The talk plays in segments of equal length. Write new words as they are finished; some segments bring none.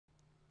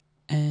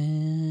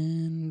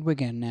and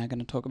we're now going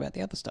to talk about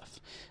the other stuff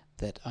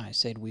that I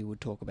said we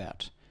would talk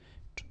about.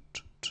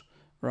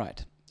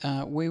 Right,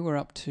 we were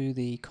up to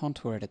the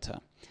contour editor.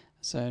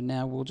 So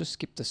now we'll just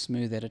skip the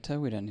smooth editor.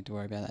 We don't need to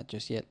worry about that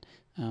just yet.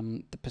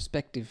 The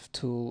perspective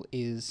tool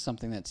is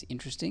something that's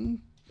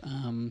interesting,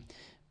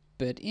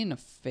 but in a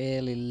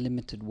fairly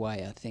limited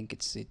way. I think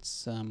it's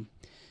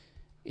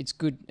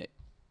good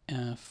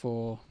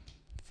for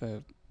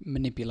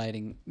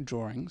manipulating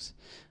drawings.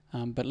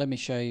 But let me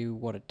show you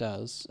what it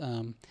does.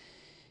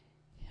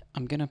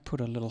 I'm going to put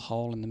a little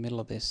hole in the middle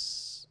of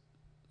this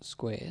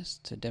squares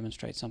to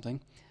demonstrate something.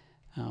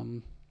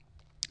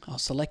 I'll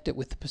select it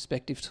with the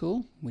perspective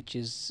tool, which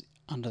is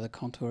under the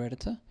contour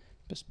editor.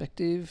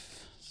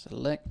 Perspective,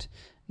 select.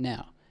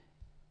 Now,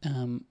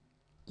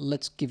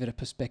 let's give it a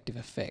perspective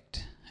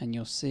effect, and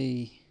you'll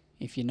see,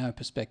 if you know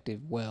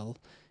perspective well,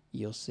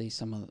 you'll see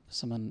some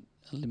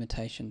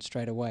limitation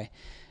straight away.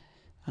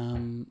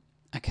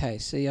 Okay,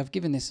 see, I've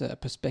given this a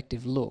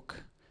perspective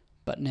look,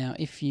 but now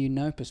if you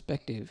know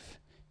perspective,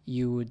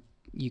 you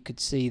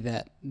could see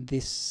that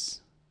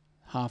this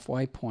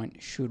halfway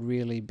point should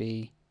really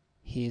be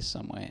here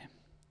somewhere,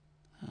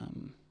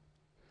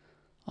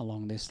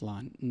 along this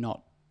line,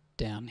 not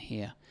down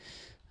here.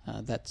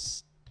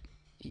 That's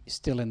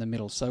still in the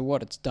middle. So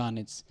what it's done,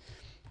 it's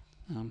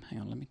hang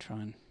on, let me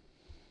try and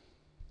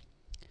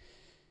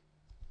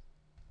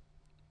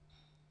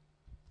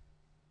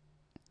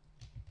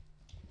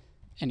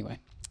anyway,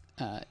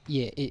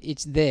 yeah,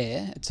 it's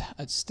there.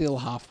 It's still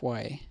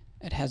halfway.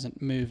 It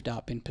hasn't moved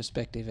up in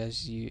perspective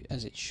as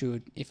it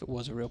should if it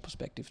was a real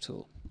perspective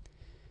tool.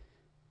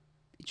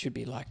 It should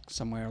be like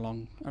somewhere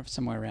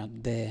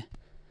around there.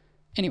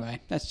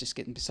 Anyway, that's just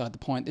getting beside the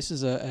point. This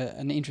is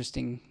an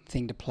interesting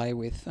thing to play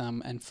with,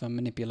 and for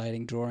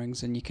manipulating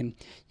drawings, and you can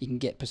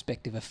get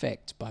perspective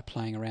effects by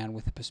playing around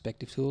with the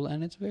perspective tool,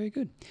 and it's very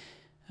good.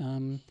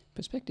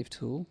 Perspective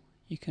tool,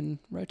 you can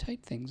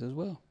rotate things as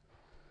well,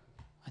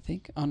 I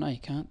think. Oh no, you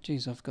can't.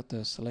 Geez, I've got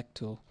the select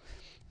tool.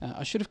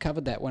 I should have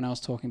covered that when I was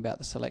talking about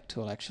the select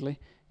tool, actually.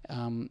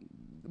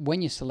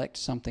 When you select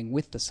something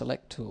with the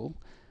select tool,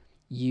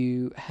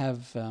 you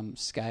have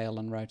scale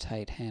and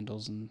rotate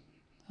handles and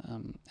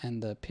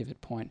the pivot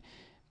point.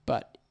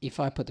 But if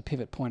I put the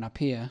pivot point up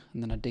here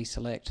and then I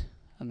deselect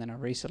and then I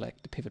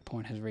reselect, the pivot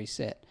point has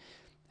reset.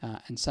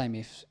 And same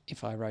if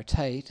I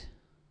rotate,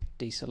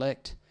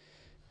 deselect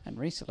and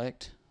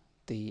reselect,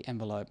 the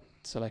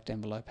select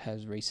envelope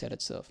has reset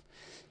itself.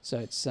 So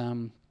it's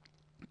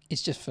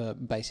just for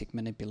basic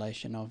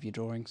manipulation of your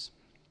drawings,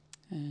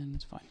 and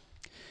it's fine.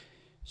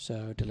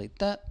 So delete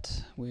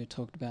that. We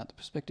talked about the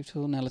perspective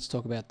tool. Now let's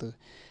talk about the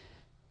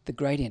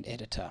gradient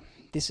editor.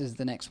 This is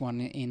the next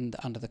one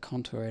under the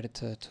contour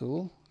editor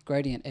tool.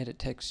 Gradient edit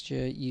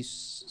texture. You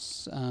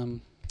saw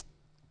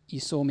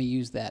me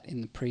use that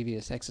in the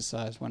previous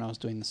exercise when I was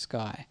doing the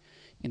sky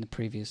in the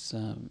previous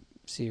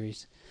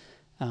series.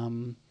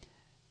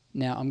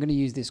 Now I'm going to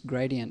use this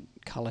gradient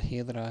color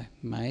here that I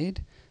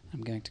made.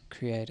 I'm going to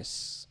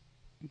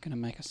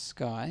make a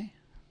sky.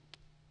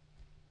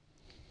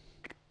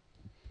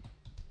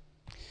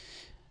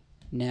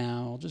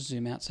 Now I'll just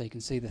zoom out so you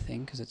can see the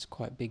thing, because it's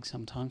quite big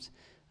sometimes.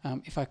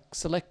 If I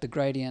select the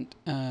gradient,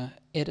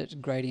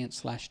 edit gradient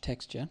 /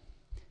 texture,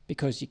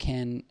 because you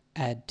can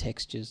add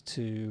textures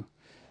to,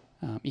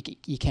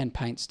 you can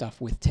paint stuff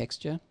with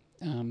texture,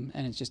 and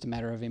it's just a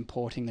matter of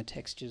importing the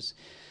textures,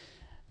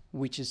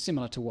 which is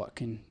similar to what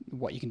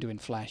you can do in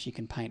Flash. You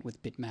can paint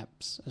with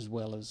bitmaps as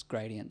well as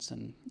gradients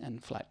and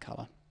flat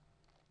color.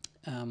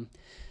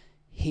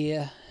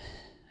 Here,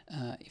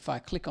 if I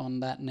click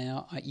on that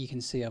now, you can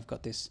see I've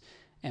got this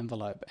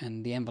envelope,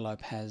 and the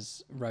envelope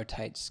has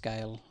rotate,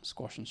 scale,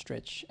 squash and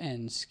stretch,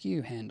 and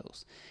skew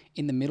handles.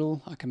 In the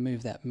middle, I can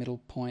move that middle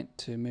point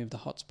to move the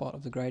hotspot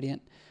of the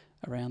gradient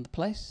around the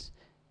place.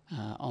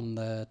 On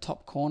the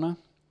top corner,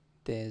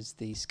 there's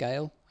the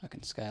scale. I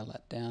can scale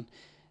that down.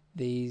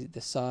 The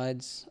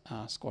sides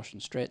are squash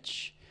and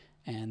stretch,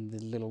 and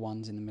the little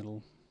ones in the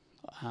middle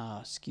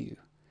are skew.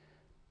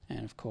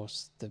 And of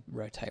course the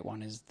rotate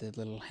one is the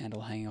little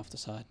handle hanging off the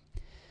side.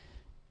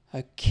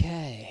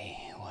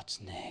 Okay,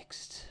 what's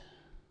next?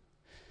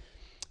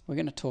 We're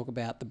going to talk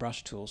about the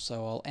brush tool,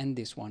 so I'll end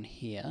this one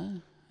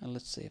here.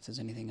 Let's see if there's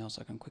anything else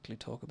I can quickly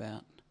talk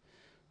about.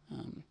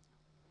 I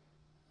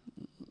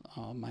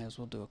may as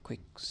well do a quick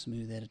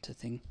smooth editor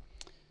thing.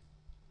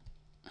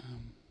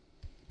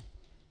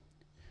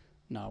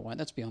 No, I won't.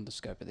 That's beyond the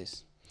scope of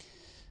this.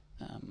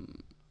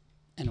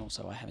 And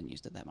also, I haven't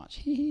used it that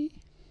much.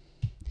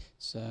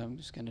 So I'm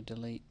just going to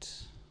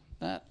delete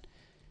that.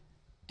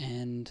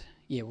 And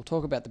yeah, we'll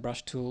talk about the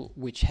brush tool,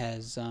 which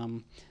has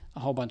a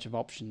whole bunch of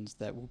options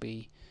that we'll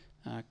be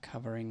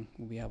covering.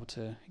 We'll be able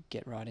to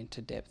get right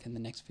into depth in the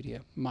next video.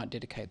 Might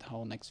dedicate the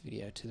whole next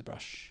video to the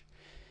brush,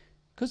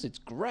 because it's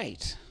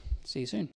great. See you soon.